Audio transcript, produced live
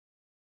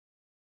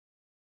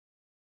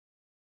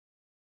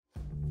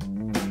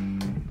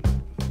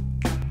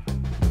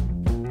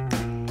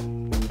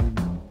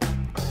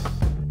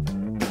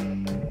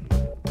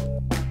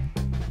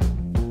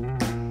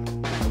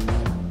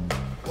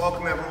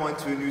Welcome everyone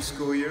to a new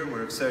school year.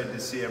 We're excited to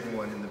see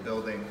everyone in the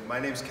building. My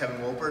name is Kevin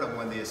Wolpert. I'm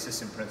one of the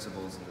assistant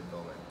principals in the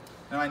building.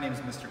 And my name is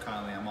Mr.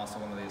 Connolly. I'm also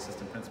one of the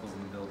assistant principals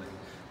in the building.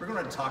 We're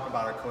going to talk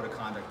about our code of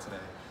conduct today.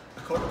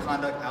 The code of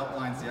conduct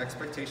outlines the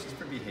expectations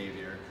for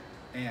behavior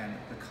and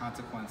the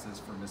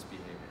consequences for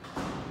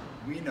misbehavior.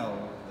 We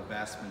know the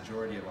vast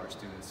majority of our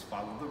students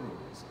follow the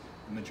rules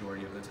the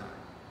majority of the time.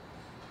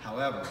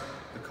 However,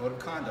 the code of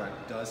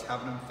conduct does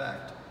have an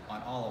effect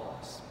on all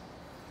of us.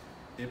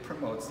 It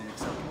promotes the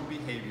acceptable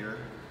behavior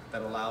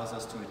that allows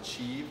us to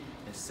achieve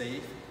a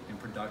safe and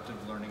productive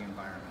learning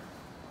environment.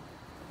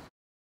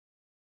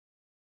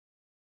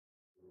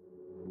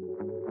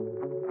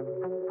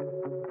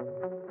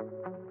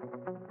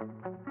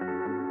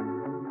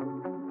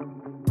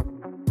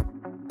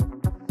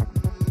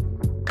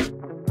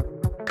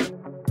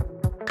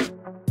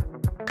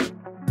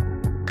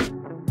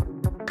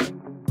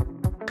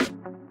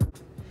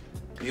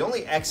 The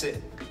only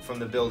exit from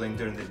the building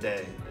during the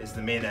day is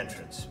the main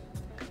entrance.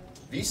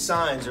 These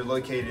signs are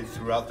located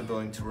throughout the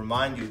building to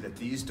remind you that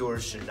these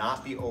doors should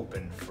not be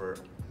open for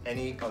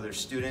any other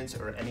students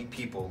or any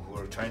people who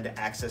are trying to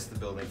access the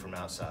building from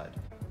outside.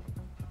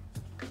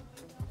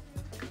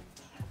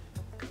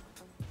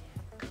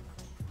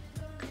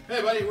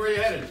 Hey buddy, where are you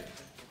headed?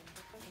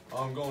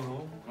 I'm going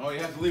home. Oh, you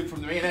have to leave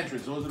from the main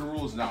entrance. Those are the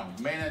rules now.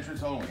 Main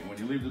entrance only when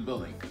you leave the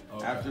building.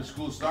 Okay. After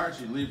school starts,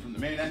 you leave from the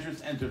main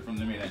entrance, enter from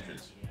the main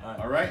entrance. All right.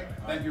 All right?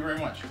 Thank you very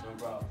much. No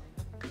problem.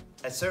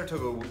 At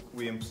Saratoga,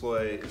 we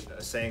employ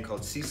a saying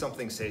called see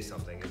something, say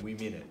something, and we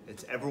mean it.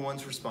 It's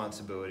everyone's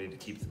responsibility to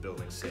keep the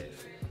building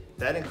safe.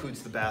 That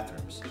includes the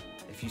bathrooms.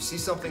 If you see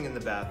something in the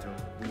bathroom,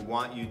 we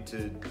want you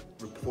to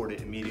report it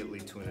immediately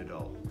to an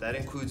adult. That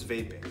includes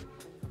vaping.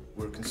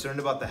 We're concerned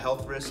about the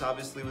health risks,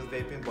 obviously, with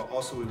vaping, but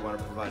also we want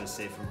to provide a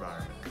safe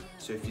environment.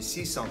 So if you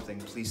see something,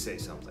 please say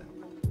something.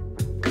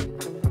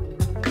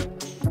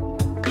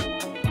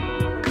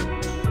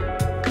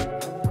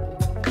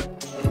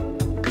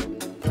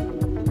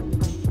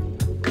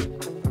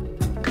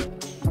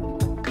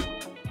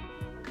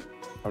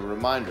 A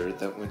reminder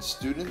that when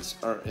students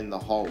are in the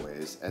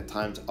hallways at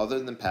times other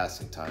than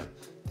passing time,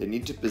 they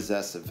need to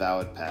possess a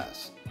valid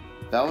pass.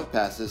 Valid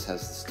passes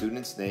has the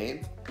student's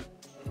name,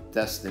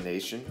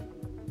 destination,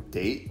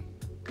 date,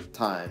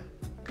 time,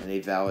 and a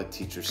valid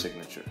teacher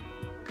signature.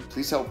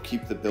 Please help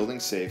keep the building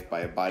safe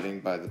by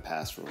abiding by the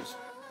pass rules.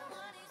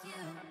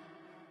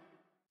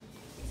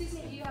 Excuse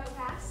me, do you have a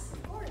pass?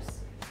 Of course.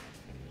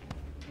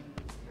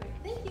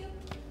 Thank you.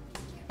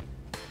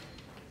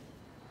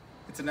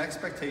 It's an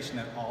expectation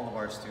that all of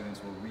our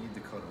students will read the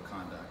code of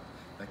conduct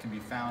that can be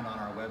found on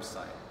our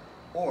website.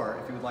 Or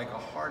if you would like a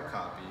hard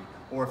copy,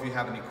 or if you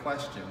have any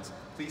questions,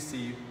 please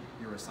see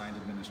your assigned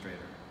administrator.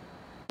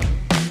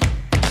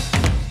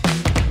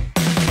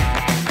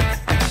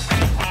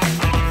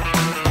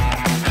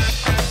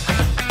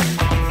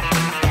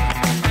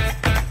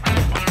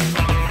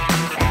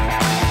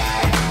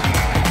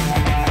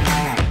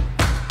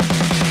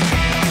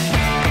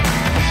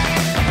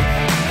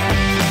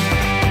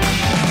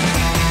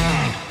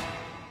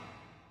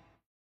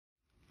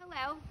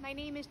 My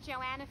name is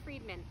Joanna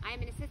Friedman. I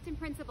am an assistant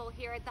principal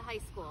here at the high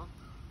school.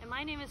 And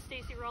my name is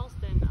Stacy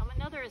Ralston. I'm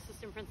another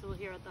assistant principal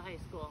here at the high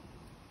school.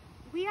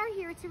 We are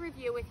here to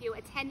review with you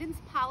attendance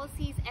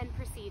policies and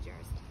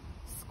procedures.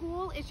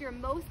 School is your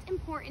most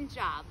important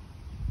job.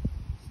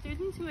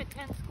 Students who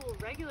attend school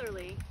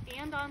regularly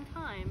and on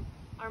time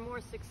are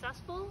more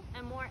successful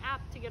and more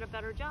apt to get a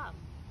better job.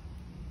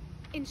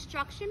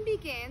 Instruction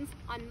begins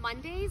on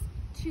Mondays,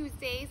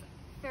 Tuesdays,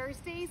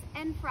 Thursdays,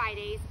 and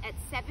Fridays at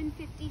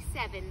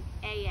 7:57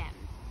 a.m.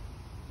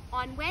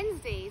 On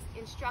Wednesdays,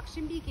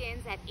 instruction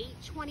begins at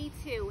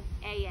 8:22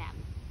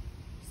 a.m.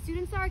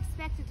 Students are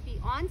expected to be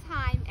on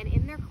time and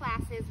in their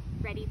classes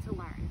ready to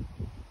learn.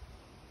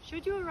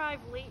 Should you arrive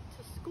late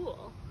to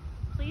school,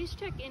 please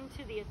check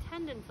into the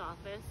attendance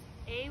office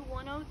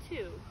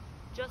A102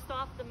 just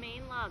off the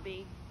main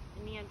lobby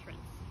in the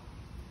entrance.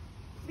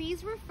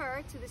 Please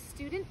refer to the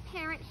Student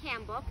Parent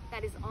Handbook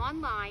that is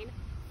online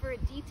for a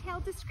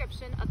detailed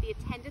description of the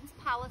attendance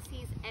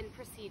policies and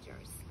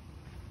procedures.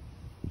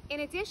 In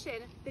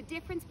addition, the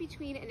difference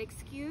between an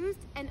excused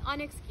and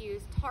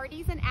unexcused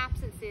tardies and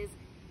absences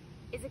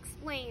is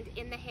explained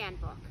in the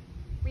handbook.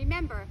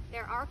 Remember,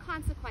 there are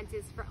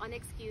consequences for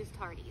unexcused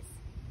tardies.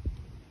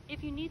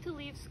 If you need to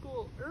leave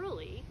school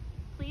early,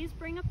 please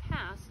bring a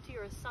pass to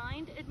your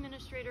assigned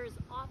administrator's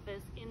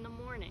office in the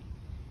morning.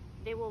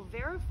 They will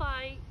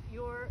verify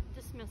your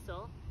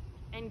dismissal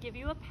and give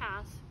you a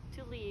pass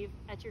to leave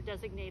at your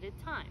designated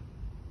time.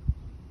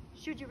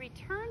 Should you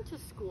return to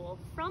school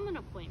from an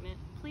appointment,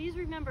 please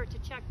remember to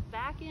check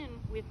back in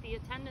with the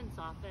attendance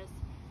office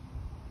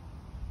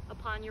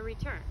upon your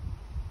return.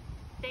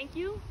 Thank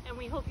you, and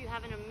we hope you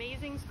have an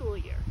amazing school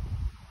year.